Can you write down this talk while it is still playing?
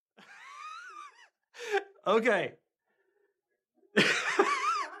Okay.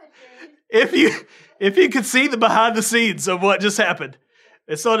 If you could see the behind the scenes of what just happened,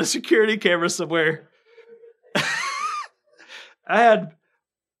 it's on a security camera somewhere. I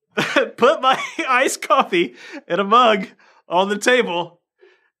had put my iced coffee in a mug on the table,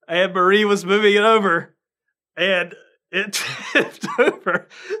 and Marie was moving it over, and it tipped over.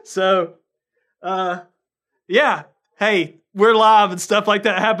 So, yeah, hey, we're live and stuff like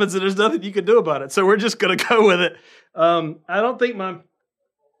that happens, and there's nothing you can do about it. So we're just gonna go with it. I don't think my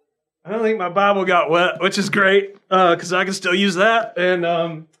Bible got wet, which is great because I can still use that, and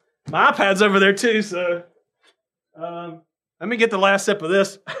my iPad's over there too. So let me get the last sip of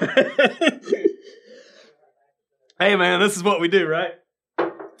this. Hey man, this is what we do, right?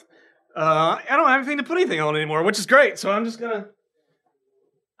 I don't have anything to put anything on anymore, which is great. So I'm just gonna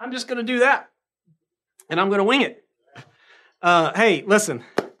do that, and I'm gonna wing it. Hey, listen,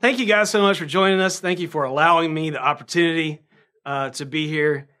 thank you guys so much for joining us. Thank you for allowing me the opportunity to be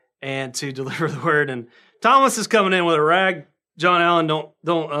here and to deliver the word. And Thomas is coming in with a rag. John Allen,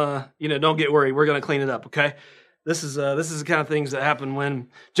 don't get worried. We're gonna clean it up, okay? This is the kind of things that happen when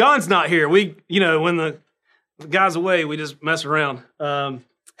John's not here. When the guy's away, we just mess around.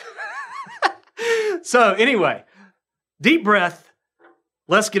 So anyway, deep breath.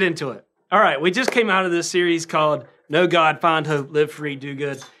 Let's get into it. All right, we just came out of this series called Know God, Find Hope, Live Free, Do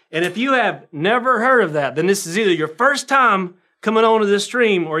Good. And if you have never heard of that, then this is either your first time coming onto this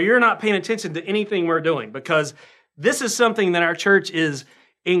stream or you're not paying attention to anything we're doing, because this is something that our church is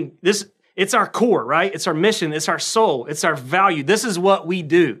in this. It's our core, right? It's our mission. It's our soul. It's our value. This is what we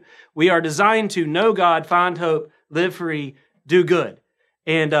do. We are designed to know God, find hope, live free, do good.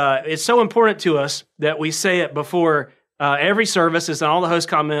 And it's so important to us that we say it before every service. It's in all the host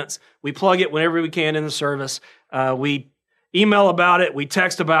comments. We plug it whenever we can in the service. We email about it. We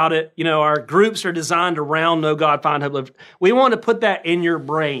text about it. Our groups are designed around know God, find hope, live. We want to put that in your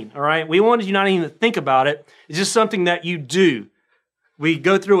brain, all right? We wanted you not even to think about it. It's just something that you do. We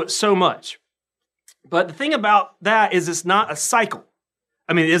go through it so much. But the thing about that is it's not a cycle.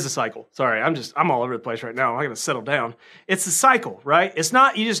 I mean, it is a cycle. Sorry, I'm all over the place right now. I got to settle down. It's a cycle, right? It's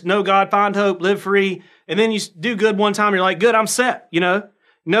not you just know God, find hope, live free, and then you do good one time, and you're like, good, I'm set,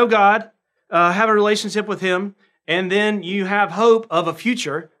 Know God, have a relationship with Him, and then you have hope of a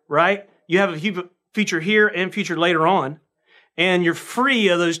future, right? You have a future here and future later on, and you're free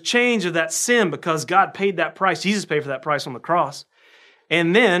of those chains of that sin because God paid that price. Jesus paid for that price on the cross.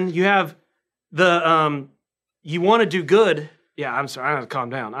 And then you have you want to do good. Yeah, I'm sorry, I have to calm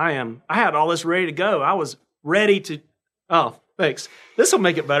down. I had all this ready to go. I was ready to, oh, thanks. This will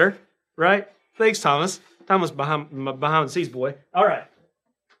make it better, right? Thanks, Thomas. Thomas behind the scenes boy. All right.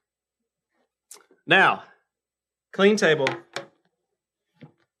 Now, clean table.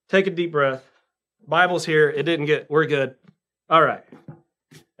 Take a deep breath. Bible's here. We're good. All right.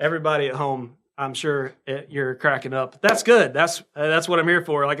 Everybody at home, I'm sure you're cracking up. That's good. That's what I'm here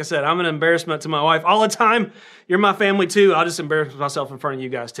for. Like I said, I'm an embarrassment to my wife all the time. You're my family too. I'll just embarrass myself in front of you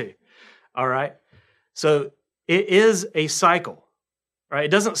guys too. All right? So it is a cycle, right?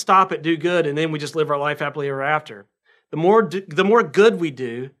 It doesn't stop at do good and then we just live our life happily ever after. The more good we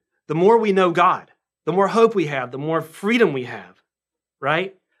do, the more we know God, the more hope we have, the more freedom we have,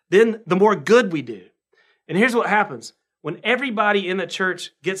 right? Then the more good we do. And here's what happens. When everybody in the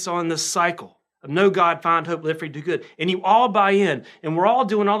church gets on this cycle of know God, find hope, live free, do good, and you all buy in, and we're all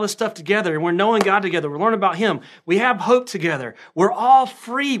doing all this stuff together, and we're knowing God together, we're learning about Him, we have hope together, we're all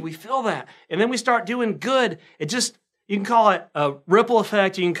free, we feel that, and then we start doing good. You can call it a ripple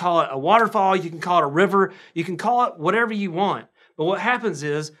effect, you can call it a waterfall, you can call it a river, you can call it whatever you want. But what happens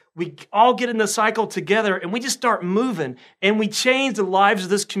is we all get in the cycle together, and we just start moving, and we change the lives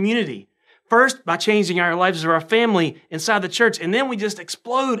of this community. First, by changing our lives of our family inside the church, and then we just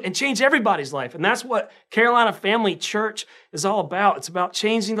explode and change everybody's life. And that's what Carolina Family Church is all about. It's about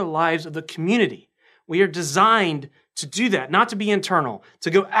changing the lives of the community. We are designed to do that, not to be internal, to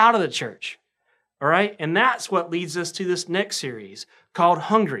go out of the church. All right? And that's what leads us to this next series called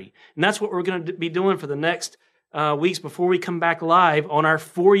Hungry. And that's what we're going to be doing for the next weeks before we come back live on our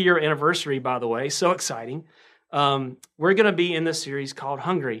 4-year anniversary, by the way. So exciting. We're going to be in this series called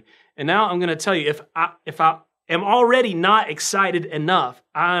Hungry. And now I'm going to tell you, if I am already not excited enough,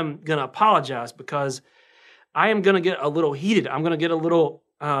 I'm going to apologize because I am going to get a little heated. I'm going to get a little,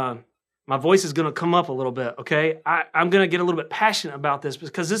 my voice is going to come up a little bit, okay? I'm going to get a little bit passionate about this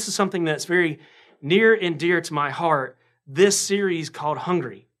because this is something that's very near and dear to my heart, this series called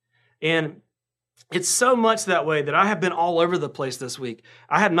Hungry. And It's so much that way that I have been all over the place this week.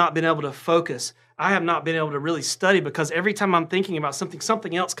 I have not been able to focus. I have not been able to really study because every time I'm thinking about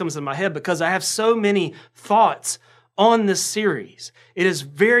something else comes in my head because I have so many thoughts on this series. It is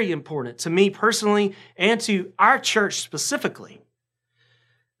very important to me personally and to our church specifically.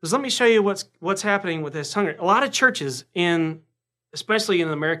 Because let me show you what's happening with this hunger. A lot of churches, especially in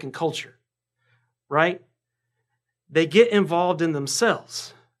American culture, right? They get involved in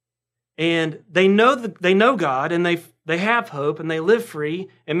themselves. And they know God, and they have hope, and they live free,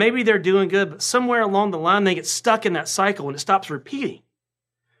 and maybe they're doing good, but somewhere along the line they get stuck in that cycle and it stops repeating.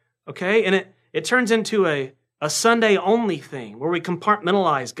 Okay? And it turns into a Sunday-only thing where we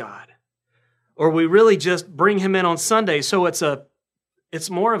compartmentalize God. Or we really just bring him in on Sunday, so it's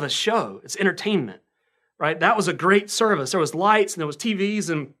more of a show. It's entertainment. Right? That was a great service. There was lights, and there was TVs,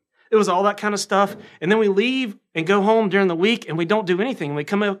 and it was all that kind of stuff. And then we leave and go home during the week and we don't do anything. We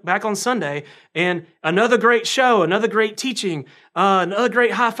come back on Sunday and another great show, another great teaching, another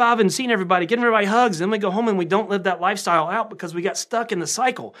great high five and seeing everybody, getting everybody hugs. And then we go home and we don't live that lifestyle out because we got stuck in the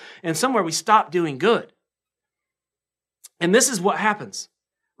cycle. And somewhere we stop doing good. And this is what happens,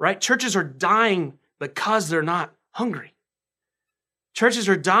 right? Churches are dying because they're not hungry. Churches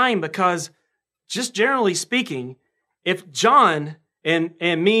are dying because, just generally speaking, if John and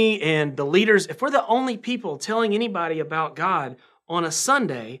me and the leaders, if we're the only people telling anybody about God on a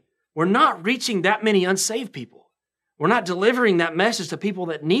Sunday, we're not reaching that many unsaved people. We're not delivering that message to people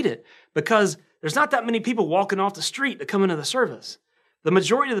that need it because there's not that many people walking off the street to come into the service. The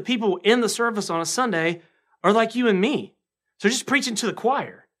majority of the people in the service on a Sunday are like you and me. So just preaching to the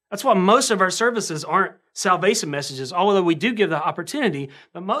choir. That's why most of our services aren't salvation messages, although we do give the opportunity,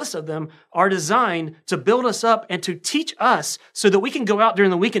 but most of them are designed to build us up and to teach us so that we can go out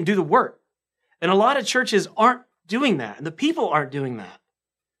during the week and do the work. And a lot of churches aren't doing that, and the people aren't doing that.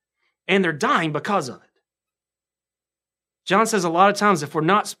 And they're dying because of it. John says a lot of times if we're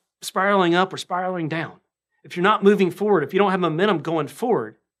not spiraling up or spiraling down, if you're not moving forward, if you don't have momentum going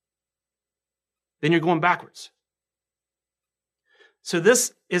forward, then you're going backwards. So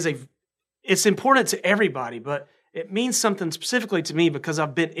this is it's important to everybody, but it means something specifically to me because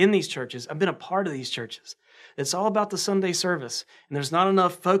I've been in these churches. I've been a part of these churches. It's all about the Sunday service, and there's not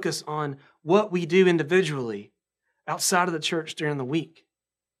enough focus on what we do individually outside of the church during the week.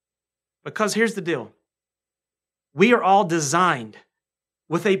 Because here's the deal. We are all designed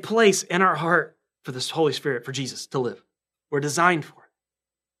with a place in our heart for this Holy Spirit, for Jesus to live. We're designed for it.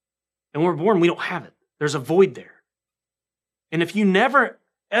 And when we're born, we don't have it. There's a void there. And if you never,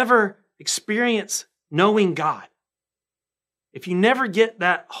 ever experience knowing God, if you never get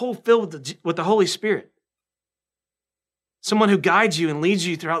that whole filled with the Holy Spirit, someone who guides you and leads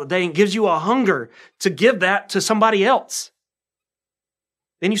you throughout the day and gives you a hunger to give that to somebody else,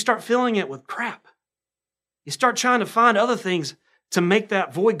 then you start filling it with crap. You start trying to find other things to make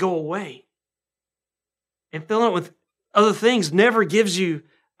that void go away. And filling it with other things never gives you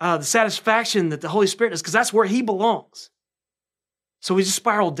the satisfaction that the Holy Spirit does, because that's where he belongs. So we just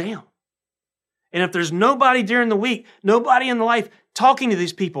spiral down. And if there's nobody during the week, nobody in the life talking to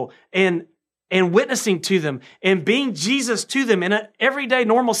these people and witnessing to them and being Jesus to them in an everyday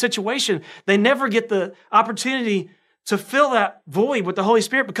normal situation, they never get the opportunity to fill that void with the Holy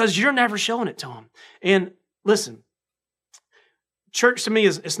Spirit because you're never showing it to them. And listen, church to me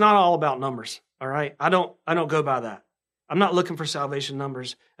it's not all about numbers, all right? I don't go by that. I'm not looking for salvation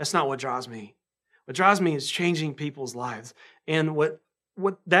numbers. That's not what drives me. What drives me is changing people's lives. And what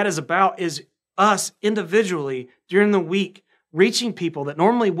that is about is us individually during the week reaching people that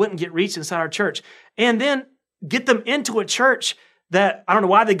normally wouldn't get reached inside our church, and then get them into a church that, I don't know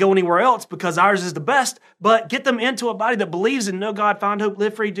why they go anywhere else because ours is the best, but get them into a body that believes in know God, find hope,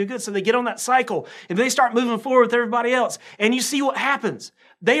 live free, do good, so they get on that cycle, and they start moving forward with everybody else. And you see what happens.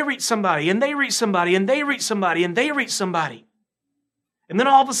 They reach somebody, and they reach somebody, and they reach somebody, and they reach somebody. And then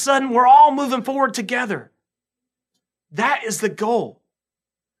all of a sudden, we're all moving forward together. That is the goal.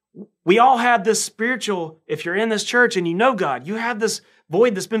 We all have this spiritual, if you're in this church and you know God, you have this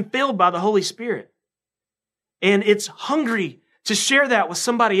void that's been filled by the Holy Spirit. And it's hungry to share that with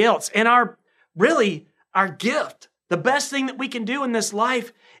somebody else. And our gift, the best thing that we can do in this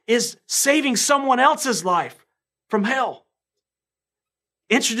life is saving someone else's life from hell.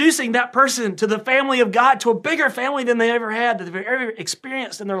 Introducing that person to the family of God, to a bigger family than they ever had, that they've ever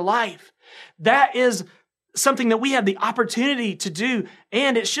experienced in their life. That is something that we have the opportunity to do,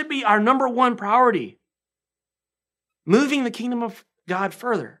 and it should be our number one priority. Moving the kingdom of God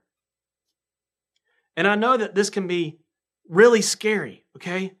further. And I know that this can be really scary,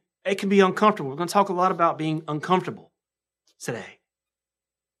 okay? It can be uncomfortable. We're going to talk a lot about being uncomfortable today.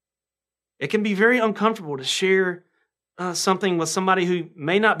 It can be very uncomfortable to share something with somebody who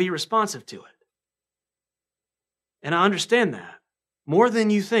may not be responsive to it. And I understand that more than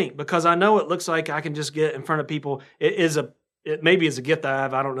you think, because I know it looks like I can just get in front of people. It maybe is a gift I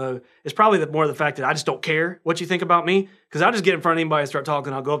have. I don't know. It's probably more the fact that I just don't care what you think about me, because I'll just get in front of anybody and start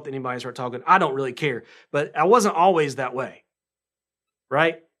talking. I'll go up to anybody and start talking. I don't really care. But I wasn't always that way,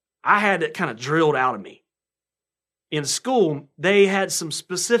 right? I had it kind of drilled out of me. In school, they had some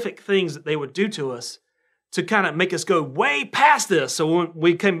specific things that they would do to us to kind of make us go way past this. So when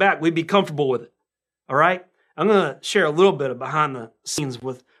we came back, we'd be comfortable with it. All right? I'm going to share a little bit of behind the scenes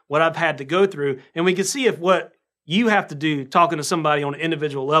with what I've had to go through, and we can see if what you have to do talking to somebody on an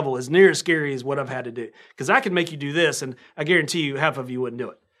individual level is near as scary as what I've had to do. Because I can make you do this, and I guarantee you half of you wouldn't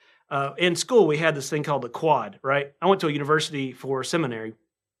do it. In school, we had this thing called the quad, right? I went to a university for seminary,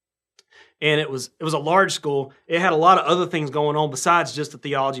 and it was a large school. It had a lot of other things going on besides just the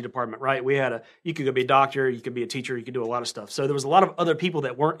theology department, right? You could go be a doctor, you could be a teacher, you could do a lot of stuff. So there was a lot of other people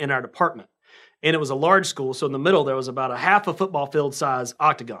that weren't in our department. And it was a large school, so in the middle there was about a half a football field size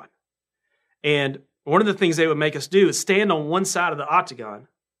octagon. And one of the things they would make us do is stand on one side of the octagon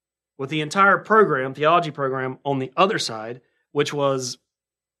with the entire program, theology program, on the other side, which was,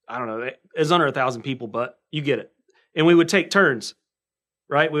 I don't know, it was under 1,000 people, but you get it. And we would take turns,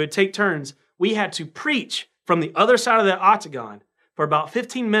 right? We would take turns. We had to preach from the other side of the octagon for about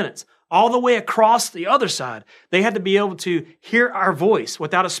 15 minutes, all the way across the other side. They had to be able to hear our voice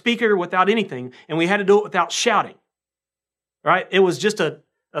without a speaker, without anything, and we had to do it without shouting, right? It was just a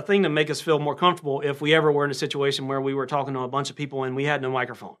thing to make us feel more comfortable if we ever were in a situation where we were talking to a bunch of people and we had no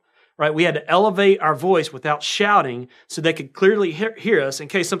microphone, right? We had to elevate our voice without shouting so they could clearly hear us in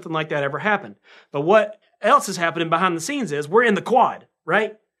case something like that ever happened. But what else is happening behind the scenes is we're in the quad,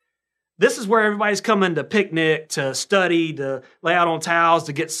 right? This is where everybody's coming to picnic, to study, to lay out on towels,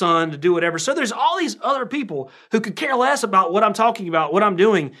 to get sun, to do whatever. So there's all these other people who could care less about what I'm talking about, what I'm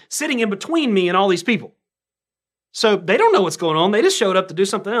doing, sitting in between me and all these people. So they don't know what's going on. They just showed up to do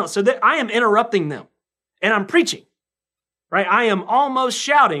something else. So that I am interrupting them, and I'm preaching, right? I am almost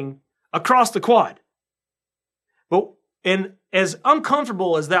shouting across the quad. And as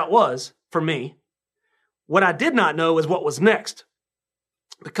uncomfortable as that was for me, what I did not know is what was next.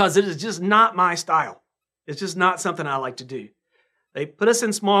 Because it is just not my style. It's just not something I like to do. They put us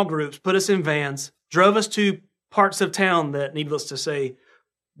in small groups, put us in vans, drove us to parts of town that, needless to say,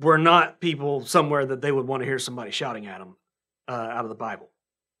 were not people somewhere that they would want to hear somebody shouting at them out of the Bible,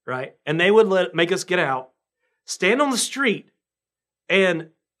 right? And they would make us get out, stand on the street, and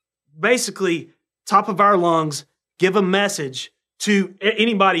basically, top of our lungs, give a message to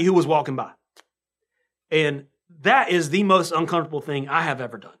anybody who was walking by. And that is the most uncomfortable thing I have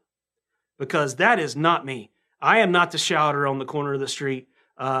ever done, because that is not me. I am not the shouter on the corner of the street.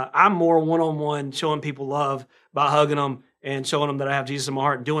 I'm more one-on-one, showing people love by hugging them and showing them that I have Jesus in my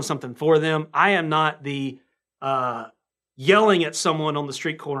heart and doing something for them. I am not the yelling at someone on the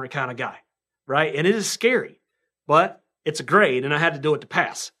street corner kind of guy, right? And it is scary, but it's a grade, and I had to do it to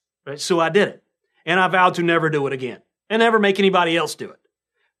pass, right? So I did it, and I vowed to never do it again and never make anybody else do it.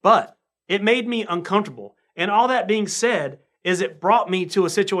 But it made me uncomfortable. And all that being said is it brought me to a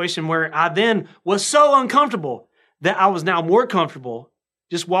situation where I then was so uncomfortable that I was now more comfortable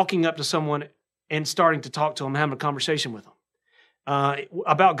just walking up to someone and starting to talk to them, having a conversation with them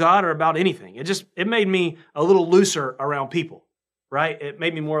about God or about anything. It made me a little looser around people, right? It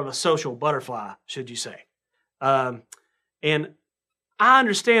made me more of a social butterfly, should you say. And I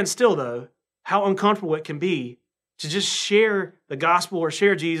understand still, though, how uncomfortable it can be to just share the gospel or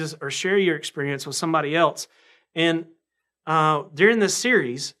share Jesus or share your experience with somebody else. And during this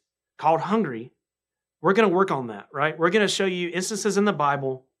series called Hungry, we're going to work on that, right? We're going to show you instances in the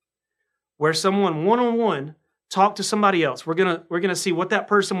Bible where someone one-on-one talked to somebody else. We're going to see what that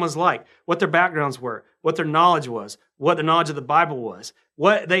person was like, what their backgrounds were, what their knowledge was, what the knowledge of the Bible was,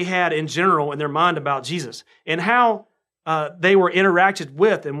 what they had in general in their mind about Jesus, and how they were interacted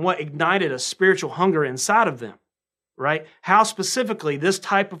with and what ignited a spiritual hunger inside of them. Right? How specifically this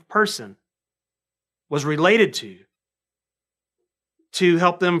type of person was related to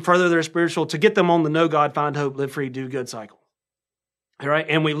help them further their spiritual, to get them on the know God, find hope, live free, do good cycle. All right?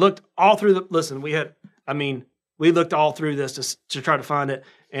 And we looked all through we looked all through this to try to find it,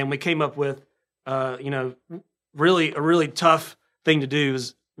 and we came up with, really a really tough thing to do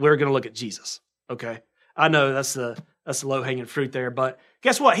is we're going to look at Jesus. Okay? I know that's the low-hanging fruit there, but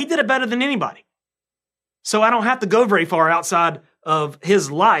guess what? He did it better than anybody. So I don't have to go very far outside of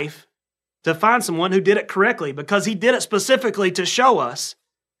his life to find someone who did it correctly, because he did it specifically to show us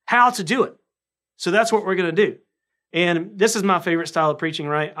how to do it. So that's what we're going to do. And this is my favorite style of preaching,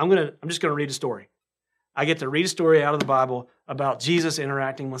 right? I'm just going to read a story. I get to read a story out of the Bible about Jesus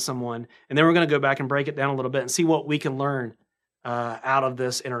interacting with someone, and then we're going to go back and break it down a little bit and see what we can learn out of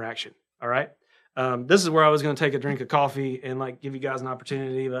this interaction. All right? This is where I was going to take a drink of coffee and give you guys an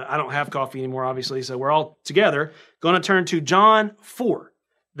opportunity, but I don't have coffee anymore, obviously. So we're all together going to turn to John 4.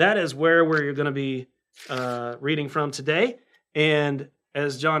 That is where we're going to be reading from today. And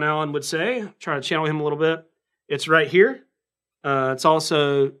as John Allen would say, trying to channel him a little bit, it's right here. It's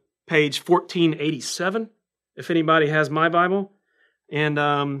also page 1487, if anybody has my Bible. And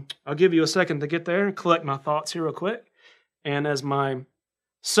I'll give you a second to get there and collect my thoughts here real quick. And as my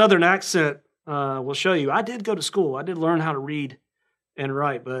Southern accent will show you, I did go to school. I did learn how to read and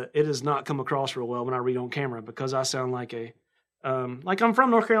write, but it does not come across real well when I read on camera because I sound like I'm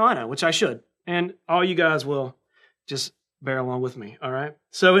from North Carolina, which I should. And all you guys will just bear along with me, all right?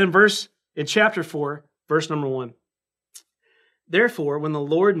 So in chapter 4, verse number 1, therefore, when the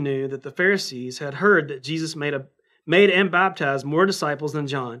Lord knew that the Pharisees had heard that Jesus made and baptized more disciples than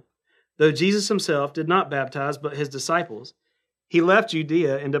John, though Jesus himself did not baptize but his disciples, he left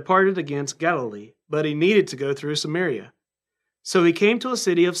Judea and departed against Galilee, but he needed to go through Samaria. So he came to a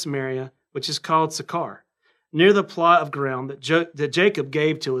city of Samaria, which is called Sychar, near the plot of ground that Jacob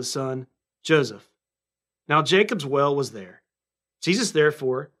gave to his son Joseph. Now Jacob's well was there. Jesus,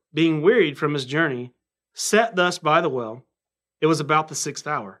 therefore, being wearied from his journey, sat thus by the well. It was about the 6th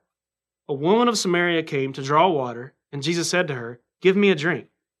hour. A woman of Samaria came to draw water, and Jesus said to her, "Give me a drink,"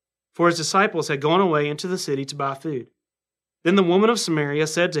 for his disciples had gone away into the city to buy food. Then the woman of Samaria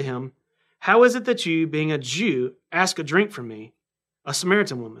said to him, "How is it that you, being a Jew, ask a drink from me, a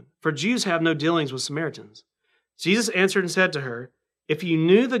Samaritan woman? For Jews have no dealings with Samaritans." Jesus answered and said to her, "If you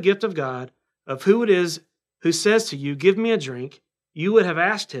knew the gift of God, of who it is who says to you, 'Give me a drink,' you would have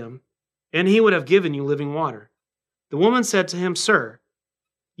asked him, and he would have given you living water." The woman said to him, "Sir,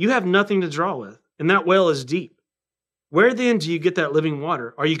 you have nothing to draw with, and that well is deep. Where then do you get that living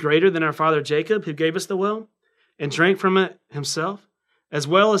water? Are you greater than our father Jacob, who gave us the well, and drank from it himself, as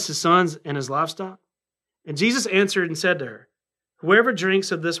well as his sons and his livestock?" And Jesus answered and said to her, "Whoever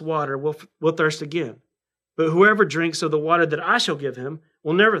drinks of this water will thirst again, but whoever drinks of the water that I shall give him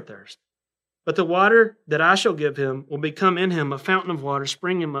will never thirst. But the water that I shall give him will become in him a fountain of water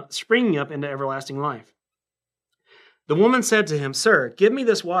springing up into everlasting life." The woman said to him, "Sir, give me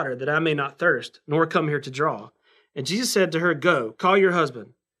this water that I may not thirst, nor come here to draw." And Jesus said to her, "Go, call your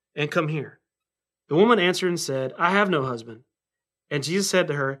husband, and come here." The woman answered and said, "I have no husband." And Jesus said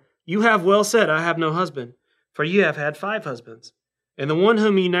to her, "You have well said, 'I have no husband,' for you have had 5 husbands, and the one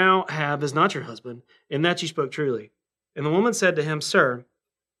whom you now have is not your husband, in that you spoke truly." And the woman said to him, "Sir,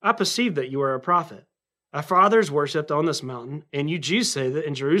 I perceive that you are a prophet. Our fathers worshipped on this mountain, and you Jews say that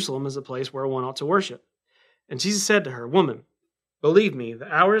in Jerusalem is a place where one ought to worship." And Jesus said to her, "Woman, believe me,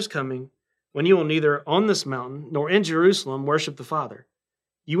 the hour is coming when you will neither on this mountain nor in Jerusalem worship the Father.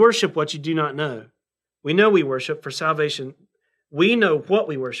 You worship what you do not know. We know what we worship, for salvation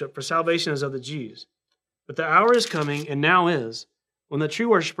is of the Jews. But the hour is coming, and now is, when the true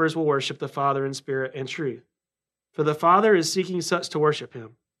worshipers will worship the Father in spirit and truth. For the Father is seeking such to worship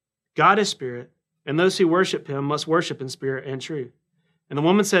him. God is spirit, and those who worship him must worship in spirit and truth." And the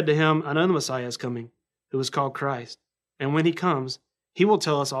woman said to him, "I know the Messiah is coming, who is called Christ. And when he comes, he will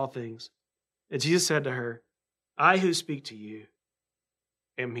tell us all things." And Jesus said to her, "I who speak to you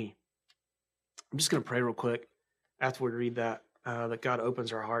am he." I'm just going to pray real quick after we read that God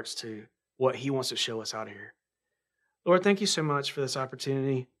opens our hearts to what he wants to show us out of here. Lord, thank you so much for this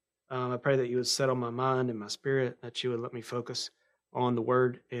opportunity. I pray that you would settle my mind and my spirit, that you would let me focus on the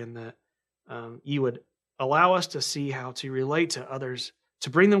word, and that you would allow us to see how to relate to others, to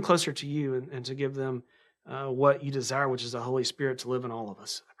bring them closer to you, and to give them what you desire, which is the Holy Spirit to live in all of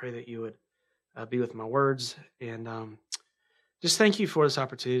us. I pray that you would be with my words, and just thank you for this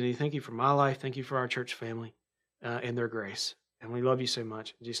opportunity. Thank you for my life. Thank you for our church family and their grace. And we love you so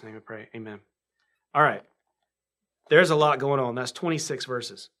much. In Jesus' name I pray. Amen. All right. There's a lot going on. That's 26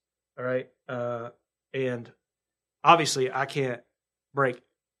 verses. All right. And obviously I can't break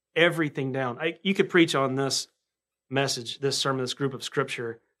everything down. You could preach on this message, this sermon, this group of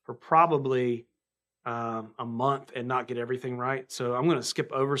scripture for probably a month and not get everything right. So I'm going to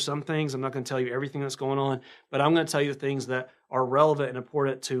skip over some things. I'm not going to tell you everything that's going on, but I'm going to tell you the things that are relevant and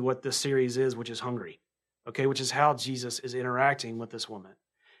important to what this series is, which is hungry. Okay, which is how Jesus is interacting with this woman.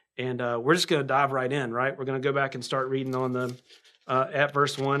 And we're just going to dive right in, right? We're going to go back and start reading on the at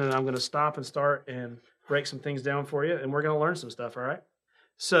verse 1, and I'm going to stop and start and break some things down for you, and we're going to learn some stuff, all right?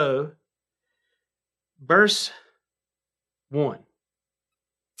 So, verse 1.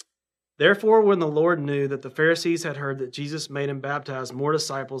 Therefore, when the Lord knew that the Pharisees had heard that Jesus made him baptize more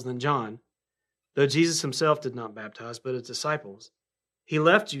disciples than John, though Jesus himself did not baptize, but his disciples, he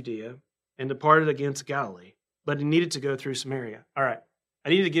left Judea and departed against Galilee, but he needed to go through Samaria. All right,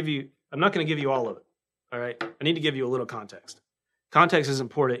 I'm not going to give you all of it. All right, I need to give you a little context. Context is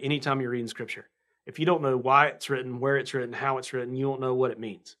important anytime you're reading Scripture. If you don't know why it's written, where it's written, how it's written, you won't know what it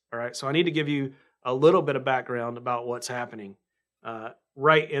means. All right, so I need to give you a little bit of background about what's happening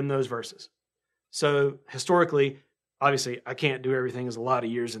right in those verses. So historically, obviously, I can't do everything. There's a lot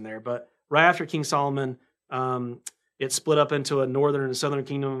of years in there, but right after King Solomon, it split up into a northern and southern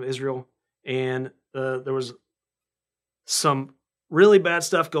kingdom of Israel, and there was some really bad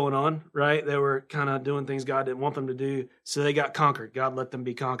stuff going on, right? They were kind of doing things God didn't want them to do, so they got conquered. God let them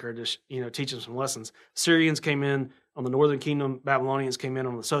be conquered to, teach them some lessons. Syrians came in on the northern kingdom, Babylonians came in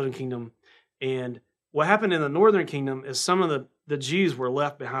on the southern kingdom, and what happened in the northern kingdom is some of the Jews were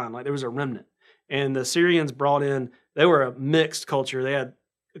left behind, like there was a remnant. And the Syrians brought in, they were a mixed culture. They had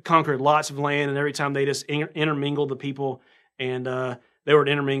conquered lots of land, and every time they just intermingled the people, and they would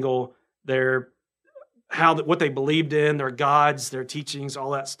intermingle what they believed in, their gods, their teachings,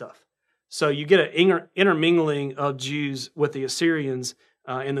 all that stuff. So you get an intermingling of Jews with the Assyrians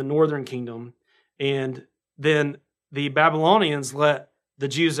in the northern kingdom, and then the Babylonians let the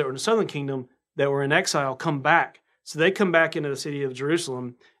Jews that were in the southern kingdom that were in exile come back. So they come back into the city of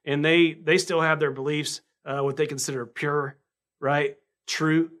Jerusalem, and they still have their beliefs, what they consider pure, right,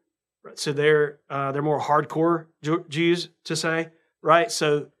 true. So they're more hardcore Jews, to say, right.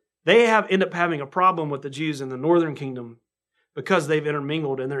 So they end up having a problem with the Jews in the northern kingdom because they've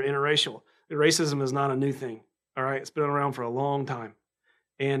intermingled and they're interracial. Racism is not a new thing. All right, it's been around for a long time.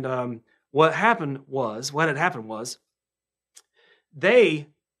 And what had happened was they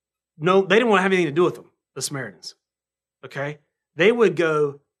didn't want to have anything to do with them, the Samaritans. Okay? They would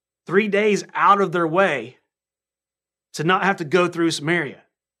go 3 days out of their way to not have to go through Samaria.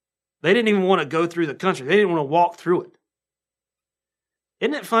 They didn't even want to go through the country. They didn't want to walk through it.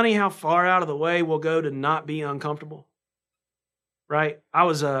 Isn't it funny how far out of the way we'll go to not be uncomfortable? Right? I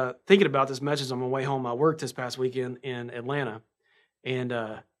was thinking about this message on my way home. I worked this past weekend in Atlanta, and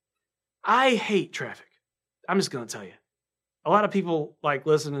I hate traffic. I'm just going to tell you. A lot of people like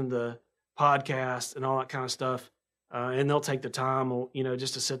listening to podcasts and all that kind of stuff, and they'll take the time,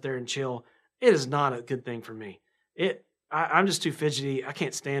 just to sit there and chill. It is not a good thing for me. I'm just too fidgety. I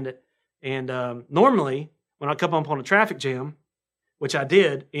can't stand it. And normally, when I come up on a traffic jam, which I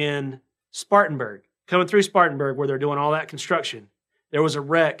did in Spartanburg, coming through Spartanburg where they're doing all that construction, there was a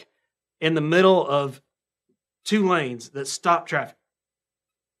wreck in the middle of 2 lanes that stopped traffic.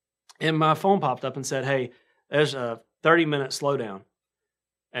 And my phone popped up and said, hey, there's a 30-minute slowdown.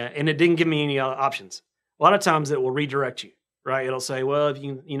 And it didn't give me any other options. A lot of times it will redirect you, right? It'll say, well, if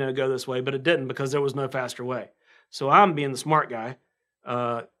you go this way, but it didn't because there was no faster way. So I'm being the smart guy,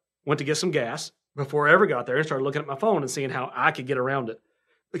 went to get some gas before I ever got there and started looking at my phone and seeing how I could get around it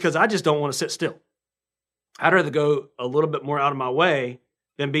because I just don't want to sit still. I'd rather go a little bit more out of my way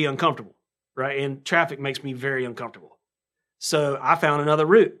than be uncomfortable, right? And traffic makes me very uncomfortable. So I found another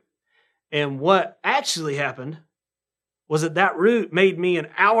route. And what actually happened was that route made me an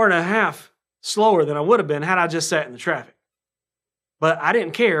hour and a half slower than I would have been had I just sat in the traffic. But I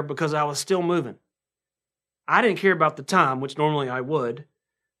didn't care because I was still moving. I didn't care about the time, which normally I would,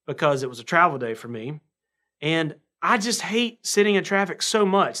 because it was a travel day for me. And I just hate sitting in traffic so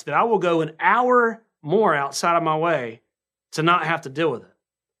much that I will go an hour more outside of my way to not have to deal with it.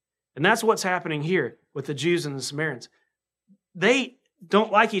 And that's what's happening here with the Jews and the Samaritans. They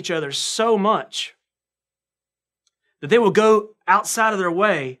don't like each other so much that they will go outside of their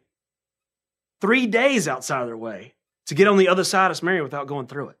way, 3 days outside of their way, to get on the other side of Samaria without going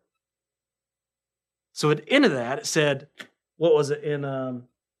through it. So at the end of that, it said, what was it in,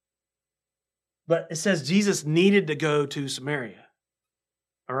 but it says Jesus needed to go to Samaria.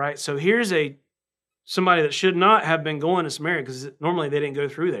 All right, so here's somebody that should not have been going to Samaria because normally they didn't go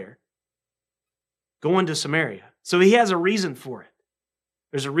through there, going to Samaria. So he has a reason for it.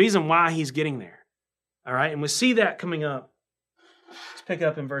 There's a reason why he's getting there. All right, and we see that coming up. Let's pick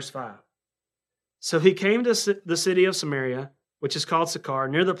up in verse 5. So he came to the city of Samaria, which is called Sychar,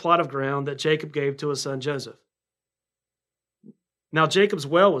 near the plot of ground that Jacob gave to his son Joseph. Now Jacob's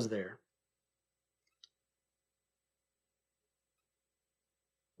well was there,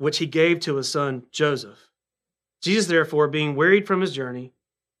 which he gave to his son Joseph. Jesus, therefore, being wearied from his journey,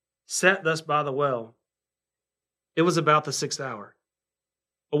 sat thus by the well. It was about the 6th hour.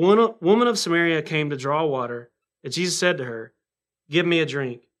 A woman of Samaria came to draw water, and Jesus said to her, "Give me a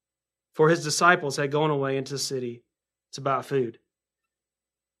drink," for his disciples had gone away into the city to buy food.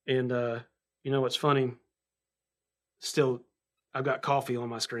 And you know what's funny? Still, I've got coffee on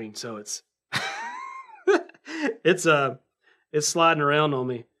my screen, so it's it's sliding around on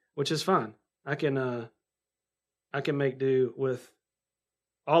me, which is fine. I can make do with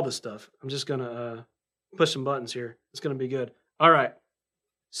all this stuff. I'm just gonna push some buttons here. It's gonna be good. All right.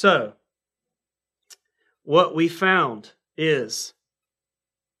 So what we found is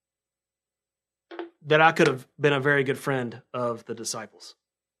that I could have been a very good friend of the disciples.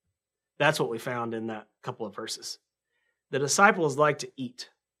 That's what we found in that couple of verses. The disciples like to eat.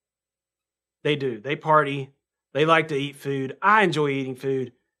 They do. They party. They like to eat food. I enjoy eating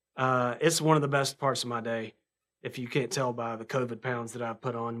food. It's one of the best parts of my day, if you can't tell by the COVID pounds that I've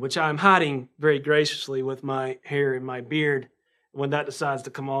put on, which I'm hiding very graciously with my hair and my beard. When that decides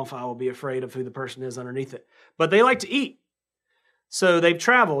to come off, I will be afraid of who the person is underneath it. But they like to eat. So they've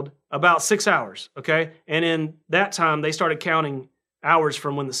traveled about 6 hours, okay? And in that time, they started counting hours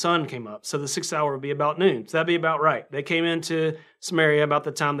from when the sun came up. So the 6th hour would be about noon. So that'd be about right. They came into Samaria about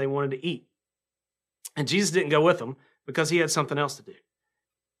the time they wanted to eat. And Jesus didn't go with them because he had something else to do.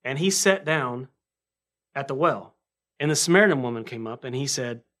 And he sat down at the well. And the Samaritan woman came up and he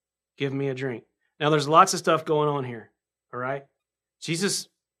said, "Give me a drink." Now there's lots of stuff going on here, all right? Jesus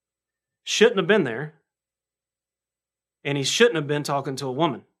shouldn't have been there. And he shouldn't have been talking to a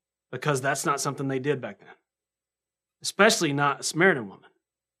woman because that's not something they did back then, especially not a Samaritan woman.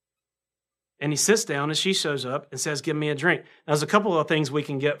 And he sits down and she shows up and says, "Give me a drink." Now, there's a couple of things we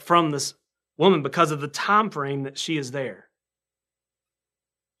can get from this woman because of the time frame that she is there.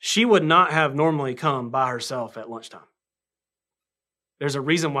 She would not have normally come by herself at lunchtime. There's a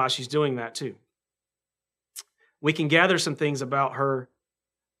reason why she's doing that too. We can gather some things about her,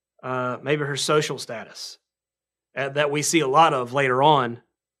 maybe her social status, that we see a lot of later on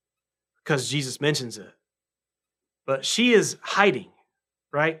because Jesus mentions it. But she is hiding,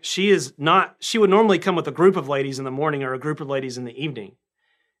 right? She would normally come with a group of ladies in the morning or a group of ladies in the evening.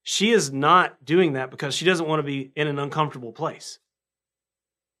 She is not doing that because she doesn't want to be in an uncomfortable place.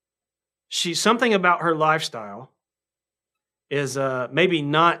 Something about her lifestyle is maybe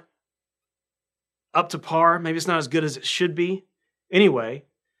not up to par. Maybe it's not as good as it should be. Anyway,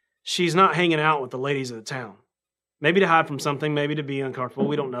 she's not hanging out with the ladies of the town. Maybe to hide from something, maybe to be uncomfortable.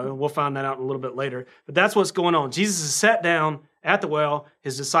 We don't know. We'll find that out a little bit later. But that's what's going on. Jesus is sat down at the well.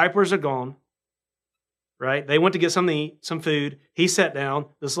 His disciples are gone, right? They went to get something to eat, some food. He sat down.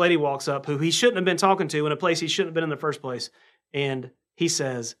 This lady walks up who he shouldn't have been talking to in a place he shouldn't have been in the first place. And he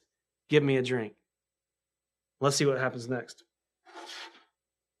says, "Give me a drink." Let's see what happens next.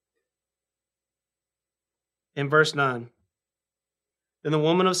 In verse 9, then the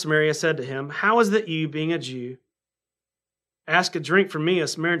woman of Samaria said to him, "How is that you, being a Jew, ask a drink from me, a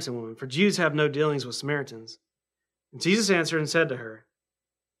Samaritan woman? For Jews have no dealings with Samaritans." And Jesus answered and said to her,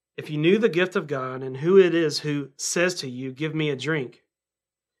 "If you knew the gift of God and who it is who says to you, 'Give me a drink,'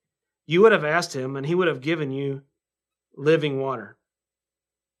 you would have asked him, and he would have given you living water."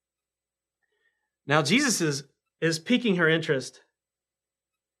 Now, Jesus is piquing her interest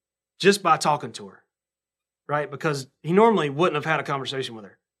just by talking to her, right? Because he normally wouldn't have had a conversation with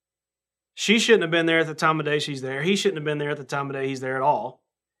her. She shouldn't have been there at the time of day she's there. He shouldn't have been there at the time of day he's there at all.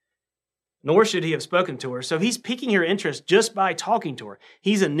 Nor should he have spoken to her. So he's piquing her interest just by talking to her.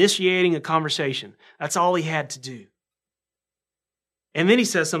 He's initiating a conversation. That's all he had to do. And then he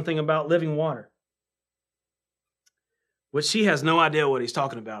says something about living water, which she has no idea what he's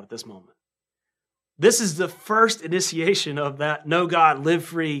talking about at this moment. This is the first initiation of that know God, live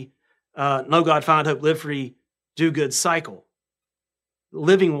free, know God, find hope, live free, do good cycle.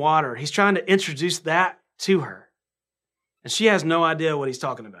 Living water. He's trying to introduce that to her. And she has no idea what he's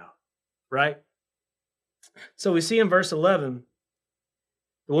talking about, right? So we see in verse 11,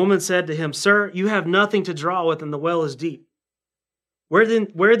 the woman said to him, "Sir, you have nothing to draw with and the well is deep. Where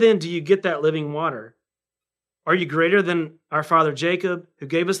then do you get that living water? Are you greater than our father Jacob, who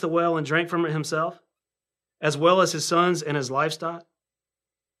gave us the well and drank from it himself, as well as his sons and his livestock?"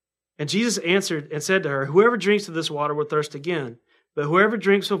 And Jesus answered and said to her, "Whoever drinks of this water will thirst again. But whoever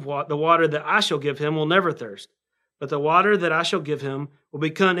drinks of the water that I shall give him will never thirst. But the water that I shall give him will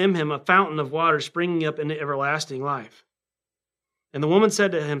become in him a fountain of water springing up into everlasting life." And the woman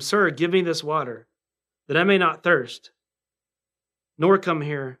said to him, "Sir, give me this water, that I may not thirst, nor come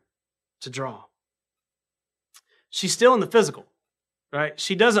here to draw." She's still in the physical, right?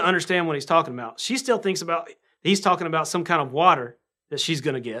 She doesn't understand what he's talking about. She still thinks he's talking about some kind of water that she's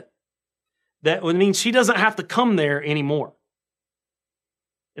going to get. That would mean she doesn't have to come there anymore.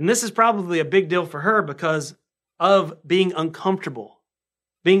 And this is probably a big deal for her because of being uncomfortable,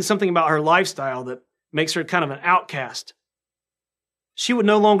 being something about her lifestyle that makes her kind of an outcast. she would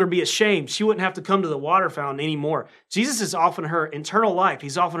no longer be ashamed. She wouldn't have to come to the water fountain anymore. Jesus is offering her eternal life.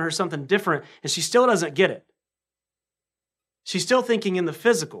 He's offering her something different, and she still doesn't get it. She's still thinking in the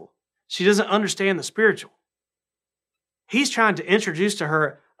physical. She doesn't understand the spiritual. He's trying to introduce to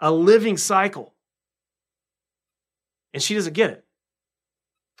her a living cycle, and she doesn't get it,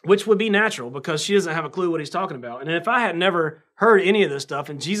 which would be natural because she doesn't have a clue what he's talking about. And if I had never heard any of this stuff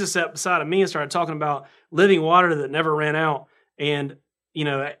and Jesus sat beside of me and started talking about living water that never ran out, and,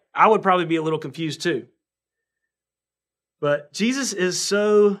 I would probably be a little confused too. But Jesus is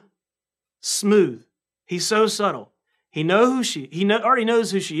so smooth. He's so subtle. He already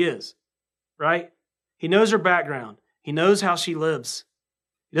knows who she is, right? He knows her background. He knows how she lives.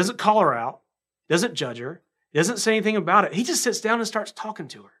 He doesn't call her out. He doesn't judge her. He doesn't say anything about it. He just sits down and starts talking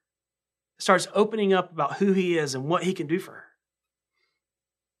to her. Starts opening up about who he is and what he can do for her.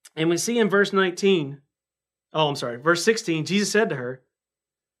 And we see in verse 16, Jesus said to her,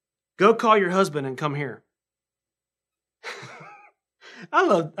 "Go call your husband and come here."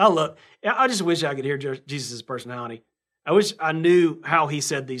 I just wish I could hear Jesus' personality. I wish I knew how he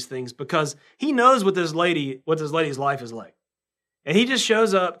said these things because he knows what this lady's life is like. And he just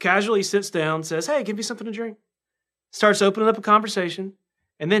shows up, casually sits down, says, "Hey, give me something to drink." Starts opening up a conversation.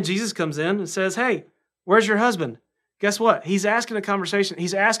 And then Jesus comes in and says, "Hey, where's your husband?" Guess what? He's asking a conversation.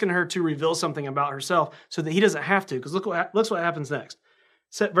 He's asking her to reveal something about herself so that he doesn't have to. Because look what happens next.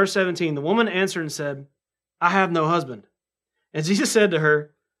 Verse 17, the woman answered and said, "I have no husband." And Jesus said to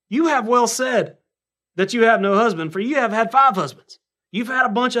her, "You have well said that you have no husband, for you have had 5 husbands. You've had a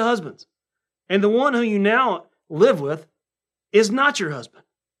bunch of husbands. And the one who you now live with is not your husband."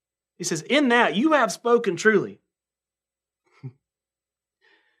 He says, "In that you have spoken truly."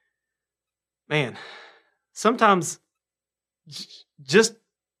 Man, sometimes just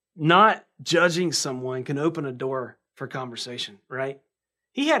not judging someone can open a door for conversation, right?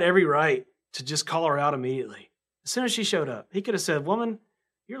 He had every right to just call her out immediately. As soon as she showed up, he could have said, "Woman,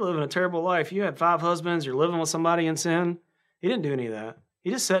 you're living a terrible life. You had 5 husbands. You're living with somebody in sin." He didn't do any of that. He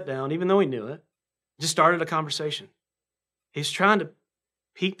just sat down, even though he knew it, just started a conversation. He's trying to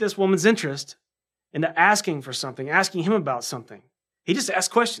pique this woman's interest into asking for something, asking him about something. He just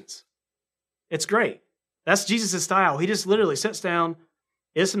asks questions. It's great. That's Jesus' style. He just literally sits down,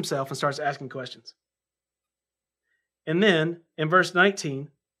 is himself, and starts asking questions. And then, in verse 19,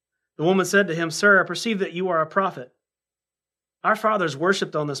 the woman said to him, "Sir, I perceive that you are a prophet. Our fathers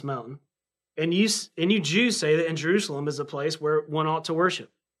worshipped on this mountain, and you Jews say that in Jerusalem is a place where one ought to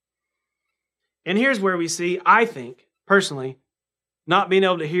worship." And here's where we see, I think, personally, not being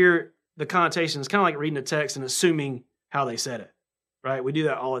able to hear the connotation. It's kind of like reading a text and assuming how they said it, right? We do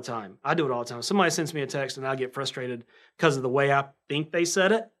that all the time. I do it all the time. Somebody sends me a text and I get frustrated because of the way I think they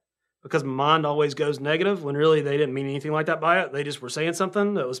said it, because my mind always goes negative when really they didn't mean anything like that by it. They just were saying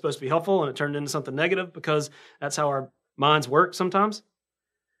something that was supposed to be helpful and it turned into something negative because that's how our minds work sometimes.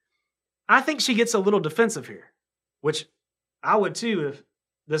 I think she gets a little defensive here, which I would too if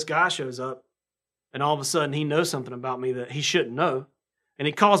this guy shows up and all of a sudden he knows something about me that he shouldn't know, and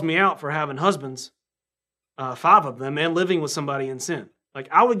he calls me out for having husbands, 5 of them, and living with somebody in sin. Like,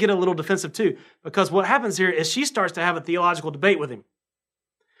 I would get a little defensive too, because what happens here is she starts to have a theological debate with him,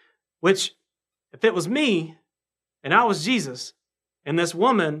 which, if it was me and I was Jesus, and this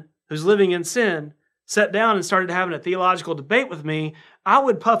woman who's living in sin sat down and started having a theological debate with me, I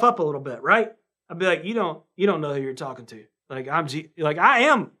would puff up a little bit, right? I'd be like, you don't know who you're talking to. Like, I'm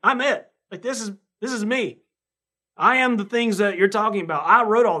it. Like, this is me. I am the things that you're talking about. I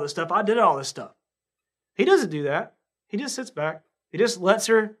wrote all this stuff. I did all this stuff. He doesn't do that. He just sits back. He just lets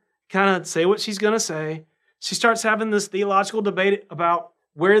her kind of say what she's going to say. She starts having this theological debate about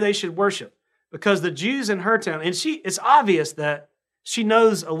where they should worship, because the Jews in her town, and it's obvious that she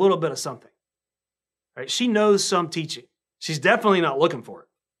knows a little bit of something, right? She knows some teaching. She's definitely not looking for it.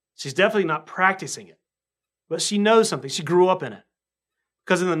 She's definitely not practicing it, but she knows something. She grew up in it,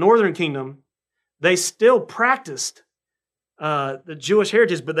 because in the northern kingdom, they still practiced the Jewish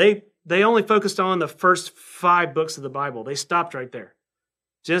heritage, but they only focused on the first 5 books of the Bible. They stopped right there.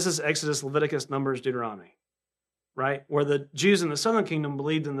 Genesis, Exodus, Leviticus, Numbers, Deuteronomy, right? Where the Jews in the southern kingdom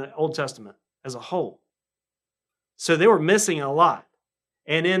believed in the Old Testament as a whole. So they were missing a lot.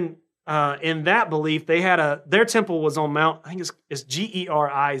 And in that belief, they had their temple was on Mount, I think it's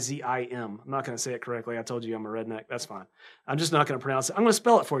Gerizim. I'm not going to say it correctly. I told you I'm a redneck. That's fine. I'm just not going to pronounce it. I'm going to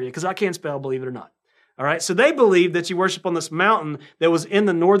spell it for you because I can't spell, believe it or not. All right. So they believed that you worship on this mountain that was in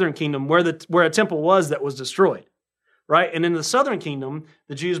the northern kingdom where a temple was that was destroyed. Right. And in the southern kingdom,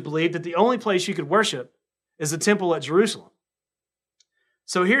 the Jews believed that the only place you could worship is the temple at Jerusalem.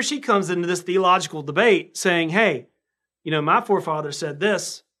 So here she comes into this theological debate saying, hey, my forefather said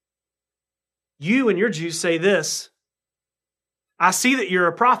this. You and your Jews say this. I see that you're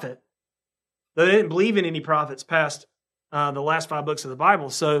a prophet. Though they didn't believe in any prophets past the last 5 books of the Bible.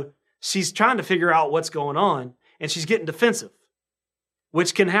 So she's trying to figure out what's going on, and she's getting defensive,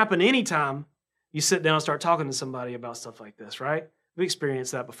 which can happen anytime you sit down and start talking to somebody about stuff like this, right? We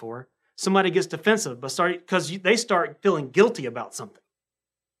experienced that before. Somebody gets defensive because they start feeling guilty about something.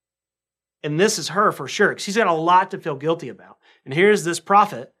 And this is her for sure. She's got a lot to feel guilty about. And here's this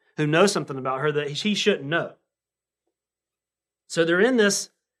prophet who knows something about her that he shouldn't know. So they're in this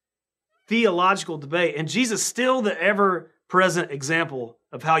theological debate, and Jesus, still the ever-present example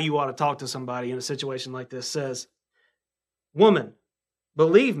of how you ought to talk to somebody in a situation like this, says, "Woman,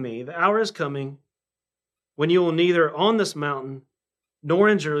 believe me, the hour is coming when you will neither on this mountain nor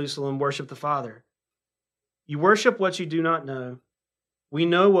in Jerusalem worship the Father. You worship what you do not know. We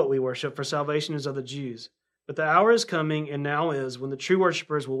know what we worship, for salvation is of the Jews. But the hour is coming, and now is, when the true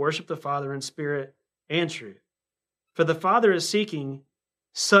worshipers will worship the Father in spirit and truth. For the Father is seeking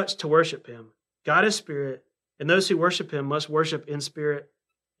such to worship him. God is spirit, and those who worship him must worship in spirit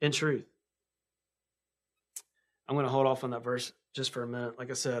and truth." I'm going to hold off on that verse just for a minute. Like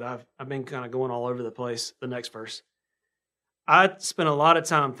I said, I've been kind of going all over the place. The next verse. I spent a lot of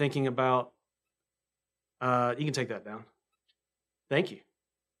time thinking about, you can take that down. Thank you.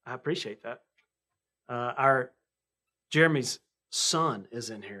 I appreciate that. Our Jeremy's son is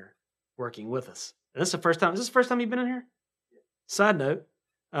in here working with us. And this is the first time. Is this the first time you've been in here? Side note,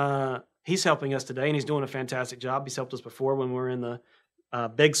 he's helping us today, and he's doing a fantastic job. He's helped us before when we were in the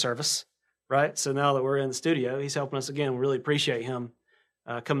big service, right? So now that we're in the studio, he's helping us again. We really appreciate him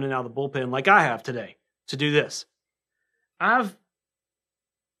coming in out of the bullpen like I have today to do this.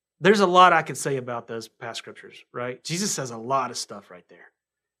 There's a lot I could say about those past scriptures, right? Jesus says a lot of stuff right there.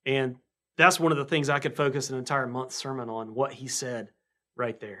 And that's one of the things I could focus an entire month sermon on, what he said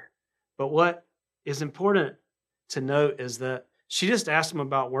right there. But what is important to note is that she just asked him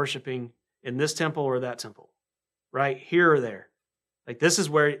about worshiping in this temple or that temple, right? Here or there. Like, this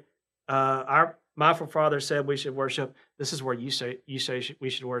is where my forefather said we should worship. This is where you say we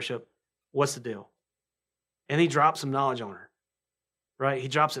should worship. What's the deal? And he drops some knowledge on her, right? He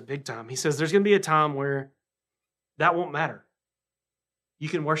drops it big time. He says there's going to be a time where that won't matter. You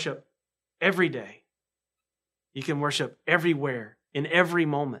can worship every day. You can worship everywhere, in every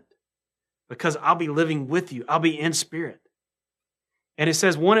moment, because I'll be living with you. I'll be in spirit. And it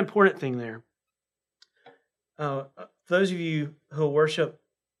says one important thing there. Those of you who worship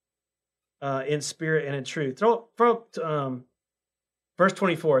in spirit and in truth, throw up verse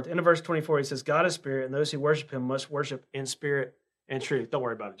 24. At the end of verse 24, he says, God is spirit, and those who worship him must worship in spirit and truth. Don't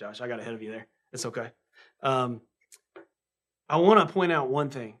worry about it, Josh. I got ahead of you there. It's okay. I want to point out one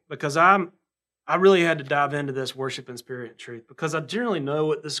thing, because I really had to dive into this worship in spirit and truth, because I generally know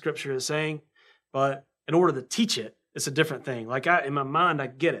what the scripture is saying, but in order to teach it, it's a different thing. Like, in my mind, I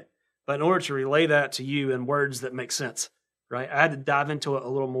get it. But in order to relay that to you in words that make sense, right? I had to dive into it a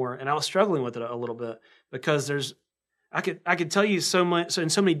little more, and I was struggling with it a little bit, because I could tell you so much in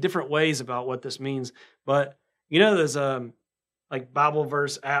so many different ways about what this means. But there's like Bible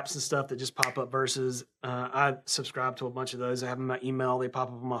verse apps and stuff that just pop up verses. I subscribe to a bunch of those. I have them in my email. They pop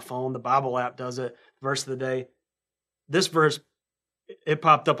up on my phone. The Bible app does it. Verse of the day. This verse, it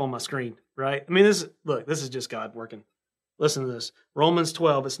popped up on my screen, right? I mean, this is just God working. Listen to this. Romans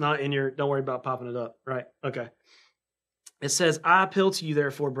 12. It's not in your, don't worry about popping it up, right? Okay. It says, I appeal to you,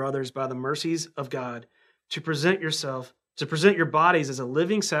 therefore, brothers, by the mercies of God, to present your bodies as a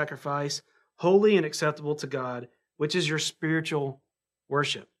living sacrifice, holy and acceptable to God, which is your spiritual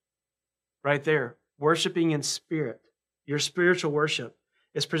worship. Right there. Worshiping in spirit. Your spiritual worship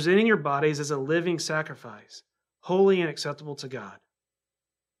is presenting your bodies as a living sacrifice, holy and acceptable to God.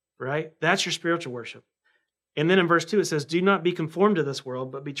 Right? That's your spiritual worship. And then in verse 2 it says, do not be conformed to this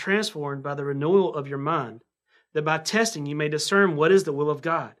world, but be transformed by the renewal of your mind, that by testing you may discern what is the will of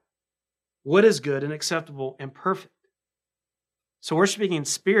God, what is good and acceptable and perfect. So worshiping in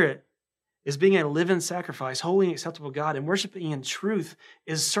spirit is being a living sacrifice, holy and acceptable to God. And worshiping in truth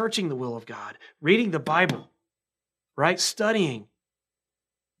is searching the will of God, reading the Bible, right? Studying,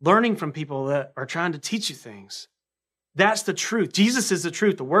 learning from people that are trying to teach you things. That's the truth. Jesus is the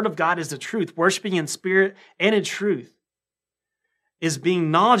truth. The Word of God is the truth. Worshiping in spirit and in truth is being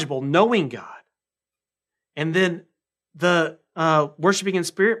knowledgeable, knowing God. And then the worshiping in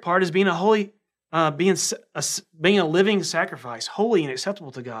spirit part is being a holy, being a living sacrifice, holy and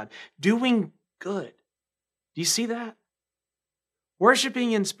acceptable to God, doing good. Do you see that?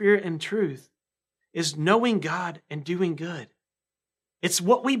 Worshiping in spirit and truth is knowing God and doing good. It's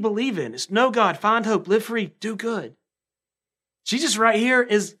what we believe in. It's know God, find hope, live free, do good. Jesus right here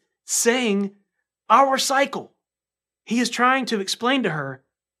is saying our cycle. He is trying to explain to her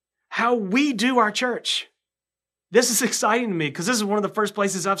how we do our church. This is exciting to me because this is one of the first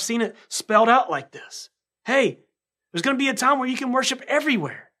places I've seen it spelled out like this. Hey, there's going to be a time where you can worship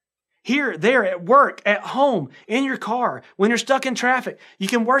everywhere. Here, there, at work, at home, in your car, when you're stuck in traffic. You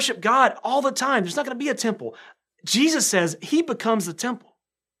can worship God all the time. There's not going to be a temple. Jesus says he becomes the temple.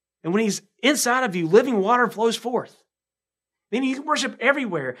 And when he's inside of you, living water flows forth. Then you can worship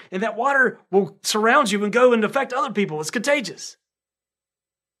everywhere, and that water will surround you and go and affect other people. It's contagious.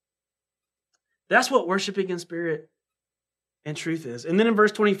 That's what worshiping in spirit and truth is. And then in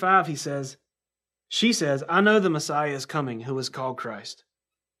verse 25, she says, I know the Messiah is coming who is called Christ.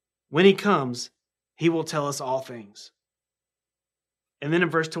 When he comes, he will tell us all things. And then in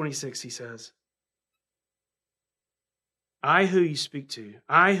verse 26, he says, I who speak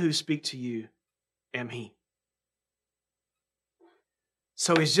to you am he.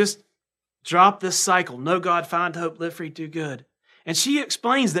 So he's just dropped this cycle. Know God, find hope, live free, do good. And she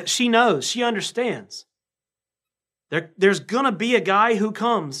explains that she knows, she understands. There's going to be a guy who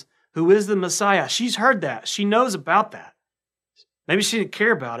comes who is the Messiah. She's heard that. She knows about that. Maybe she didn't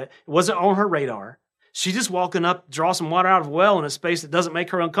care about it. It wasn't on her radar. She's just walking up, draw some water out of a well in a space that doesn't make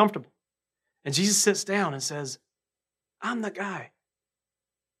her uncomfortable. And Jesus sits down and says, I'm the guy.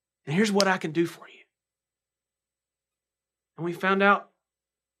 And here's what I can do for you. And we found out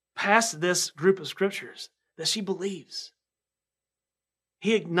past this group of scriptures that she believes.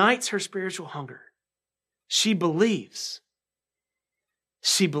 He ignites her spiritual hunger. She believes.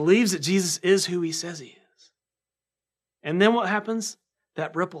 She believes that Jesus is who he says he is. And then what happens?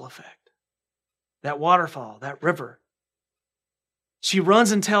 That ripple effect, that waterfall, that river. She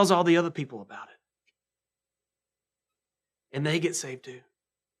runs and tells all the other people about it. And they get saved too.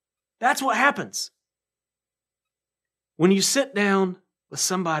 That's what happens when you sit down with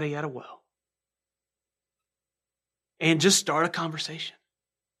somebody at a well and just start a conversation.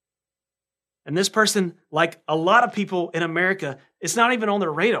 And this person, like a lot of people in America, it's not even on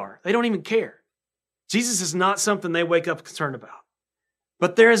their radar. They don't even care. Jesus is not something they wake up concerned about.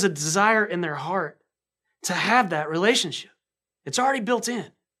 But there is a desire in their heart to have that relationship. It's already built in.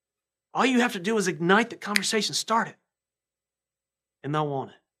 All you have to do is ignite the conversation, start it, and they'll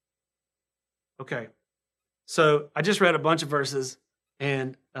want it. Okay, so I just read a bunch of verses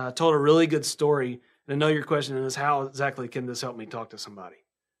and told a really good story. And I know your question is, how exactly can this help me talk to somebody?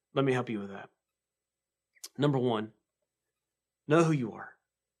 Let me help you with that. Number one, know who you are.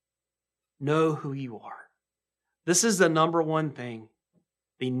 Know who you are. This is the number one thing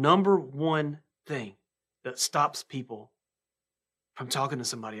that stops people from talking to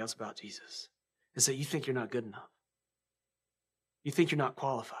somebody else about Jesus, is that you think you're not good enough. You think you're not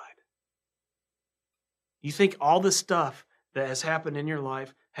qualified. You think all the stuff that has happened in your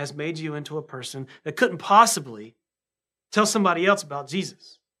life has made you into a person that couldn't possibly tell somebody else about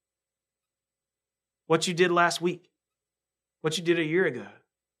Jesus. What you did last week, what you did a year ago,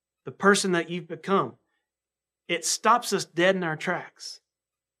 the person that you've become, it stops us dead in our tracks.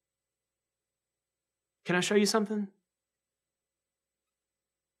 Can I show you something?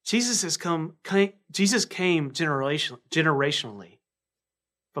 Jesus came generationally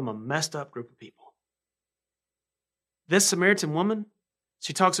from a messed up group of people. This Samaritan woman,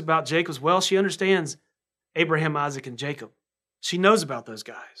 she talks about Jacob's well. She understands Abraham, Isaac, and Jacob. She knows about those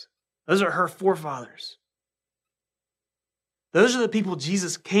guys. Those are her forefathers. Those are the people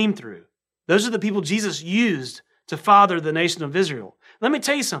Jesus came through. Those are the people Jesus used to father the nation of Israel. Let me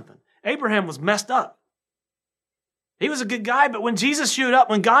tell you something. Abraham was messed up. He was a good guy, but when Jesus showed up,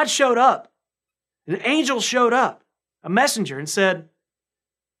 when God showed up, an angel showed up, a messenger, and said,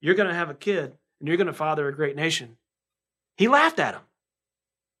 you're going to have a kid, and you're going to father a great nation. He laughed at him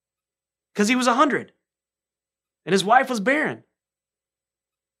because he was 100, and his wife was barren.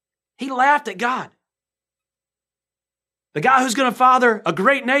 He laughed at God. The guy who's going to father a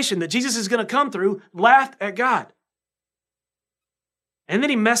great nation that Jesus is going to come through laughed at God. And then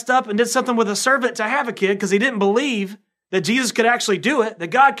he messed up and did something with a servant to have a kid because he didn't believe that Jesus could actually do it, that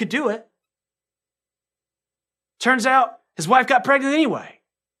God could do it. Turns out his wife got pregnant anyway.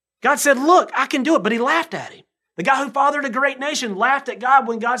 God said, look, I can do it, but he laughed at him. The guy who fathered a great nation laughed at God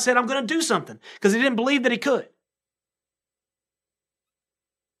when God said, I'm going to do something, because he didn't believe that he could.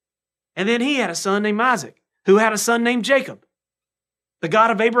 And then he had a son named Isaac, who had a son named Jacob, the God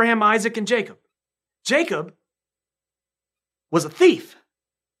of Abraham, Isaac, and Jacob. Jacob was a thief.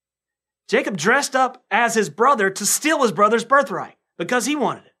 Jacob dressed up as his brother to steal his brother's birthright because he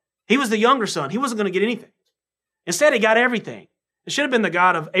wanted it. He was the younger son. He wasn't going to get anything. Instead, he got everything. It should have been the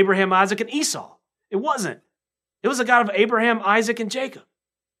God of Abraham, Isaac, and Esau. It wasn't. It was a God of Abraham, Isaac, and Jacob.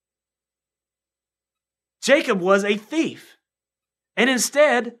 Jacob was a thief. And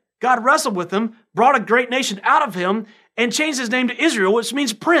instead, God wrestled with him, brought a great nation out of him, and changed his name to Israel, which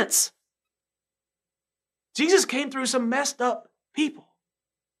means prince. Jesus came through some messed up people.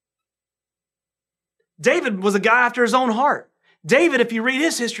 David was a guy after his own heart. David, if you read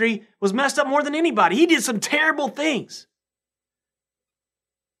his history, was messed up more than anybody. He did some terrible things.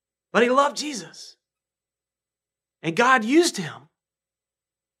 But he loved Jesus. And God used him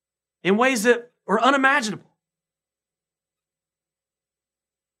in ways that were unimaginable.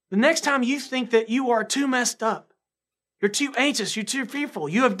 The next time you think that you are too messed up, you're too anxious, you're too fearful,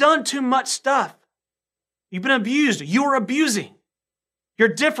 you have done too much stuff, you've been abused, you're abusing, you're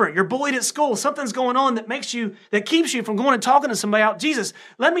different, you're bullied at school, something's going on that keeps you from going and talking to somebody about Jesus,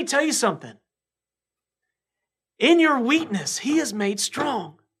 let me tell you something. In your weakness, He is made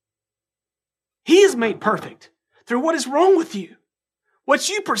strong. He is made perfect through what is wrong with you. What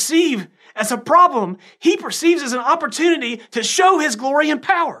you perceive as a problem, He perceives as an opportunity to show His glory and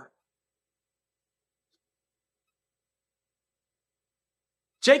power.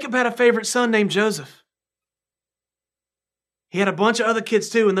 Jacob had a favorite son named Joseph. He had a bunch of other kids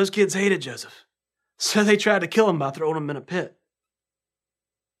too, and those kids hated Joseph. So they tried to kill him by throwing him in a pit.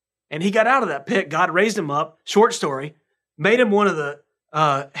 And he got out of that pit. God raised him up, short story, made him one of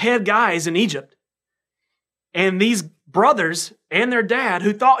the head guys in Egypt. And these brothers and their dad,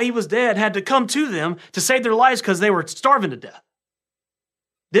 who thought he was dead, had to come to them to save their lives because they were starving to death.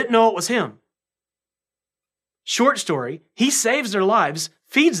 Didn't know it was him. Short story, he saves their lives,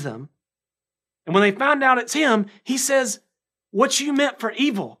 feeds them. And when they found out it's him, he says, what you meant for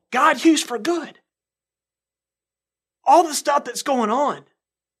evil, God used for good. All the stuff that's going on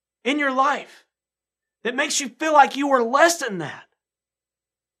in your life that makes you feel like you are less than that,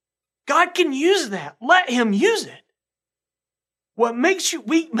 God can use that. Let Him use it. What makes you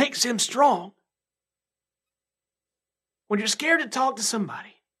weak makes Him strong. When you're scared to talk to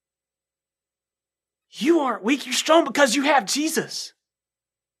somebody, you aren't weak, you're strong because you have Jesus.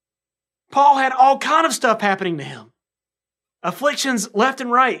 Paul had all kind of stuff happening to him. Afflictions left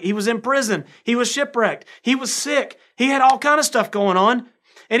and right. He was in prison. He was shipwrecked. He was sick. He had all kind of stuff going on.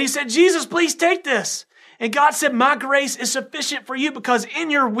 And he said, Jesus, please take this. And God said, my grace is sufficient for you because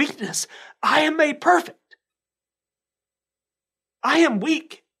in your weakness, I am made perfect. I am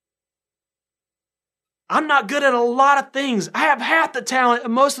weak. I'm not good at a lot of things. I have half the talent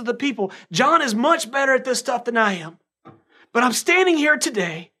of most of the people. John is much better at this stuff than I am. But I'm standing here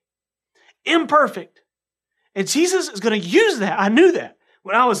today, imperfect. And Jesus is going to use that. I knew that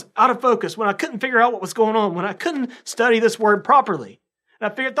when I was out of focus, when I couldn't figure out what was going on, when I couldn't study this word properly. And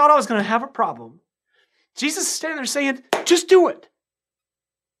I thought I was going to have a problem. Jesus is standing there saying, just do it.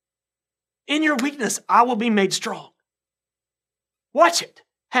 In your weakness, I will be made strong. Watch it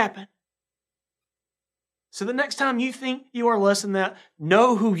happen. So the next time you think you are less than that,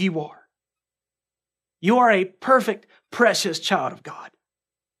 know who you are. You are a perfect, precious child of God.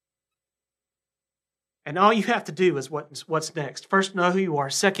 And all you have to do is what's next. First, know who you are.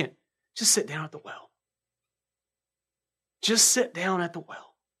 Second, just sit down at the well. Just sit down at the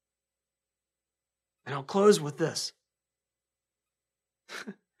well. And I'll close with this.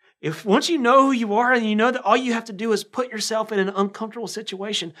 If once you know who you are and you know that all you have to do is put yourself in an uncomfortable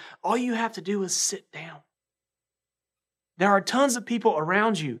situation, all you have to do is sit down. There are tons of people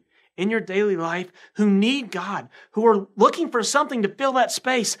around you in your daily life who need God, who are looking for something to fill that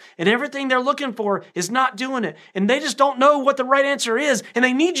space, and everything they're looking for is not doing it, and they just don't know what the right answer is, and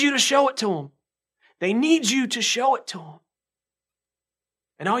they need you to show it to them. They need you to show it to them.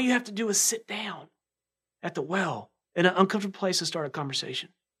 And all you have to do is sit down at the well in an uncomfortable place to start a conversation.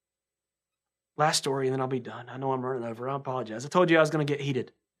 Last story, and then I'll be done. I know I'm running over. I apologize. I told you I was going to get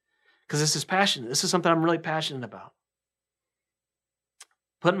heated because this is passionate. This is something I'm really passionate about.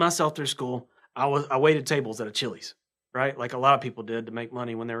 Putting myself through school, I waited tables at a Chili's, right? Like a lot of people did to make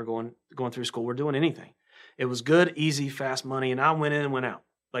money when they were going through school. We're doing anything. It was good, easy, fast money, and I went in and went out.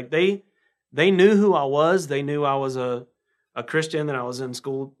 Like they knew who I was. They knew I was a Christian, that I was in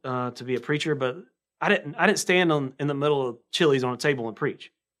school to be a preacher, but I didn't stand in the middle of Chili's on a table and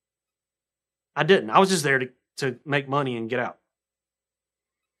preach. I didn't. I was just there to make money and get out.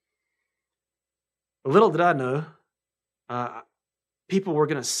 Little did I know, people were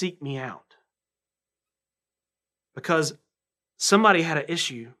going to seek me out because somebody had an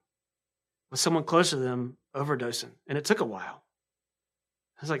issue with someone close to them overdosing, and it took a while.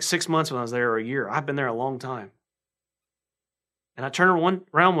 It was like 6 months when I was there, or a year. I've been there a long time. And I turned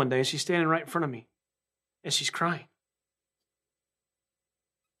around one day, and she's standing right in front of me, and she's crying.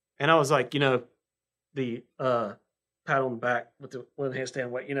 And I was like, the pat on the back with the one handstand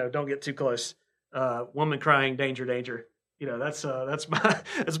weight. Don't get too close. Woman crying, danger, danger. That's my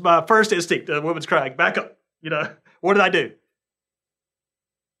that's my first instinct. The woman's crying, back up. What did I do?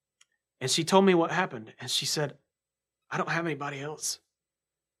 And she told me what happened, and she said, I don't have anybody else.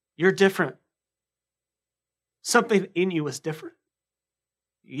 You're different. Something in you is different.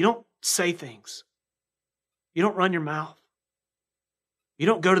 You don't say things. You don't run your mouth. You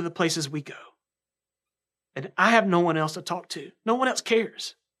don't go to the places we go. And I have no one else to talk to. No one else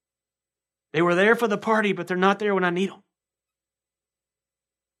cares. They were there for the party, but they're not there when I need them.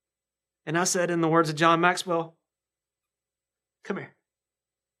 And I said, in the words of John Maxwell, come here.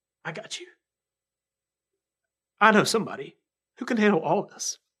 I got you. I know somebody who can handle all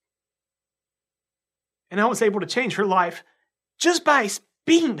this. And I was able to change her life just by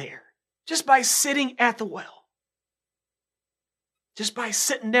being there, just by sitting at the well, just by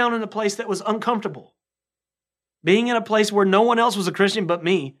sitting down in a place that was uncomfortable, being in a place where no one else was a Christian but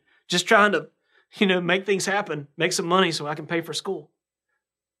me, just trying to, make things happen, make some money so I can pay for school.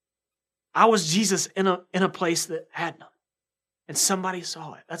 I was Jesus in a place that had none. And somebody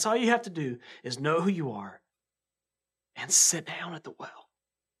saw it. That's all you have to do is know who you are and sit down at the well.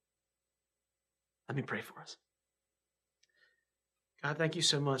 Let me pray for us. God, thank you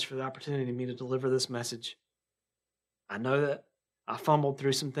so much for the opportunity for me to deliver this message. I know that I fumbled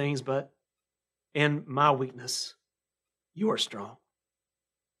through some things, but in my weakness, you are strong.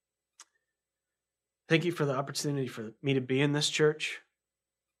 Thank you for the opportunity for me to be in this church.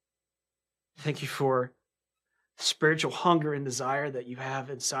 Thank you for spiritual hunger and desire that you have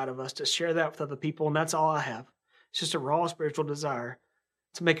inside of us to share that with other people, and that's all I have. It's just a raw spiritual desire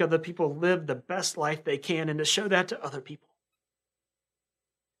to make other people live the best life they can and to show that to other people.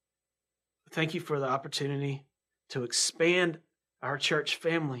 Thank you for the opportunity to expand our church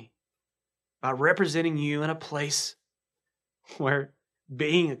family by representing you in a place where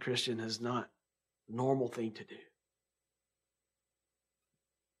being a Christian is not a normal thing to do.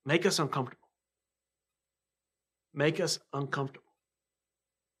 Make us uncomfortable. Make us uncomfortable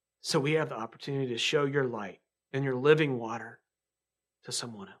so we have the opportunity to show your light and your living water to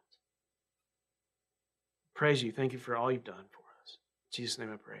someone else. Praise you. Thank you for all you've done for us. In Jesus'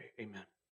 name I pray. Amen.